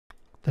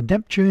The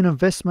Neptune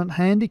Investment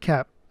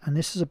Handicap, and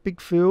this is a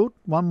big field,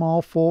 1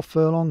 mile 4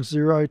 furlongs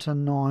 0 to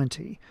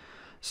 90.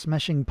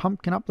 Smashing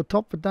Pumpkin up the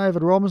top for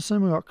David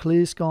Robinson. We've got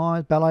Clear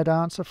Skies, Ballet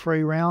Dancer,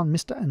 Free Round,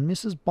 Mr. and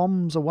Mrs.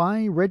 Bombs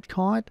Away, Red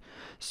Kite,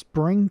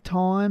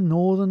 Springtime,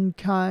 Northern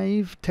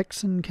Cave,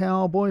 Texan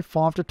Cowboy,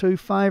 5 to 2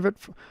 favourite,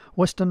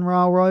 Western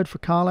Railroad for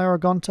Carl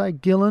Aragante,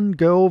 Gillen,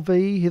 Girl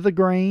V, Hither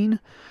Green,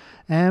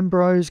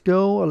 Ambrose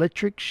Girl,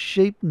 Electric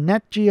Sheep,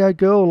 Nat Geo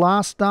Girl,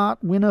 last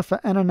start winner for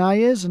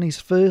Ananias and his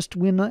first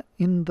winner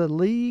in the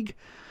league.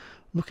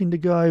 Looking to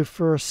go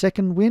for a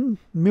second win.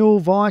 Mill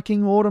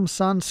Viking, Autumn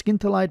Sun,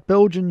 Scintillate,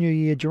 Belgian New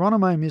Year,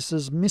 Geronimo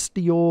Misses,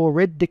 Misty Orr,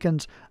 Red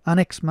Dickens,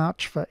 Annex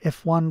March for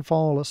F1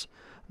 Foalers,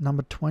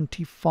 number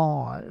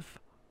 25.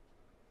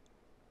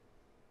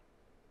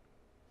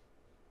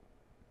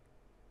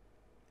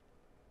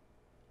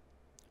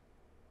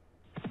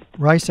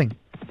 Racing.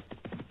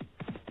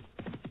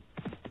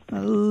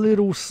 A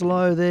little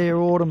slow there,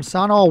 Autumn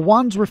Sun. Oh,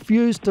 one's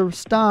refused to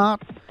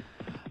start.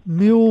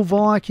 Mill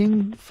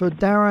Viking for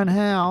Darren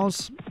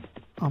Howes.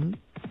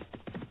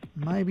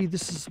 Maybe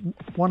this is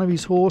one of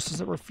his horses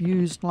that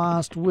refused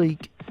last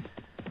week.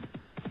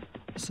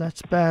 So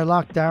that's bad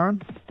luck,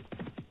 Darren.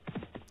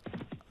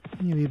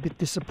 You'll be a bit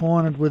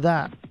disappointed with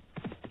that.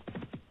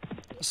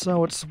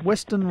 So it's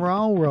Western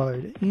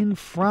Railroad in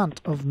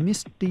front of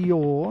Misty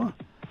Orr.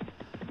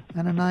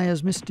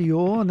 Ananias Misty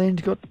Orr. And then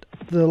you've got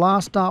the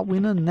last start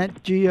winner,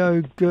 Nat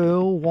Geo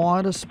Girl,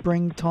 Wider,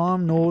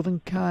 Springtime, Northern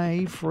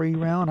Cave, Free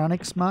Round,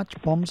 Annex Much,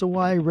 Bombs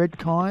Away, Red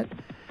Kite,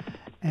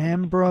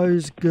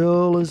 Ambrose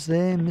Girl is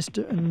there,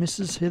 Mr. and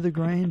Mrs. Heather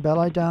Green,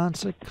 Ballet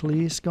Dancer,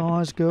 Clear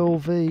Skies, Girl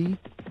V,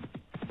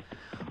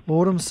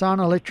 Autumn Sun,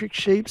 Electric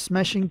Sheep,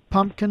 Smashing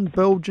Pumpkin,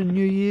 Belgian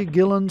New Year,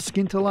 Gillen,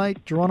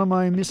 Scintillate,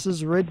 Geronimo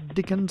Mrs. Red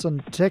Dickens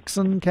and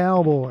Texan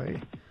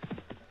Cowboy.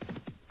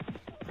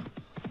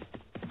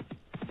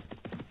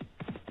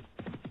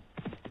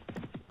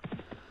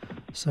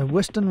 So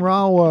Western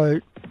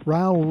Railroad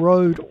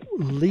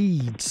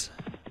leads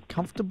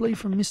comfortably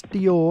from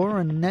Misty Orr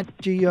and Nat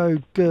Geo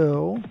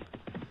Girl.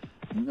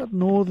 We've got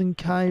Northern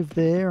Cave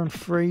there and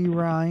Free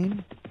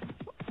Rain.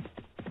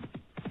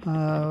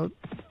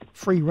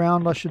 Free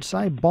Round, I should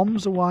say.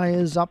 Bombs Away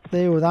is up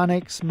there with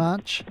Annex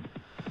Much.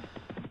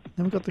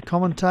 Then we've got the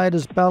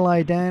commentators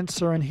Ballet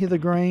Dancer and Hither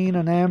Green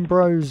and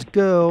Ambrose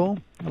Girl.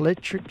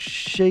 Electric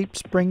Sheep,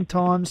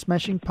 Springtime,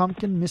 Smashing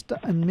Pumpkin,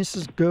 Mr. and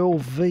Mrs. Girl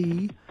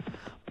V.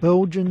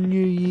 Belgian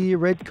New Year,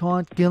 Red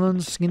Kite,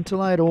 Gillen,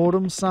 Scintillate,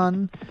 Autumn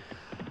Sun,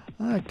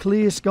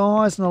 Clear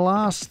Skies, and the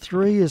last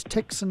three is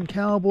Texan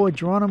Cowboy,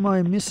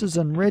 Geronimo Misses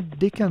and Red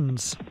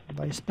Dickens.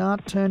 They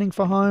start turning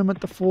for home at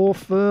the 4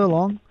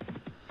 furlong.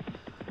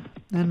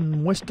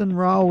 And Western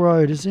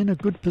Railroad is in a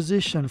good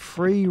position.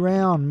 Free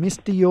Round,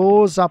 Misty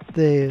Orr's up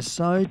there.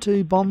 So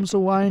too Bombs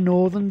Away,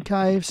 Northern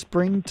Cave,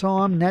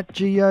 Springtime, Nat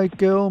Geo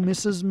Girl,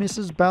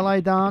 Mrs. Ballet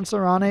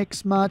Dancer,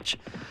 Annex Much,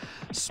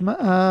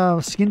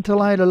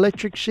 Scintillate,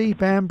 Electric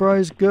Sheep,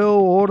 Ambrose Girl,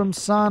 Autumn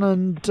Sun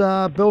and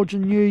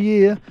Belgian New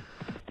Year.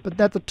 But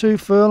at the 2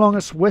 furlong,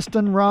 it's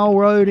Western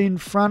Railroad in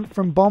front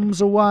from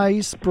Bombs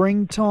Away,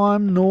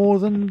 Springtime,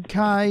 Northern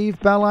Cave,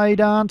 Ballet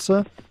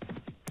Dancer.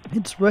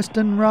 It's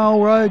Western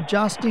Railroad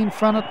just in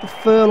front at the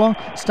furlong,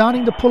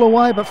 starting to pull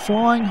away, but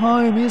flying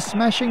home is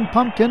Smashing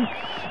Pumpkin.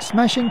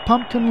 Smashing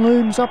Pumpkin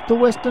looms up to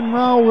Western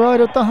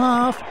Railroad at the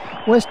half.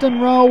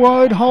 Western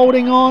Railroad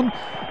holding on,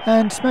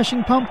 and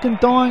Smashing Pumpkin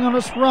dying on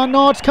its run.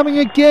 Oh, it's coming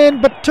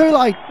again, but too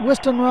late.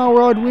 Western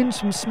Railroad wins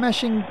from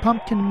Smashing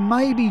Pumpkin,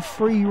 maybe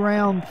Free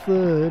Round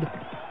third.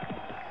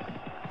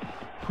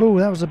 Oh,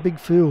 that was a big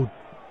field.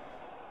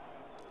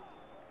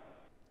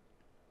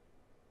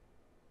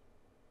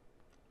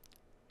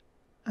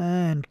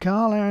 And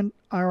Carl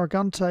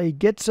Aragante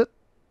gets it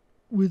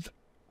with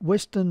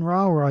Western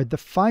Railroad, the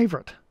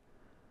favourite.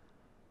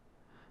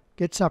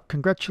 Gets up.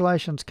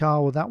 Congratulations,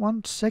 Carl, with that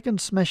one. Second,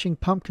 Smashing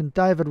Pumpkin,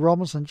 David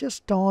Robinson,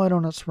 just died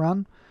on its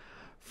run.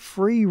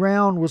 Free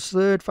Round was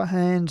third for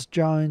Hans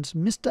Jones.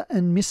 Mr.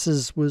 and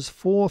Mrs. was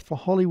fourth for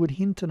Hollywood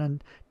Hinton.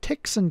 And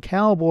Texan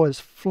Cowboys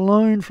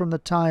flown from the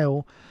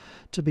tail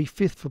to be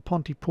fifth for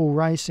Pontypool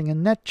Racing.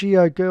 And Nat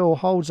Geo Girl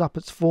holds up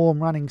its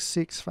form, running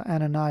sixth for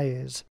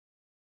Ananias.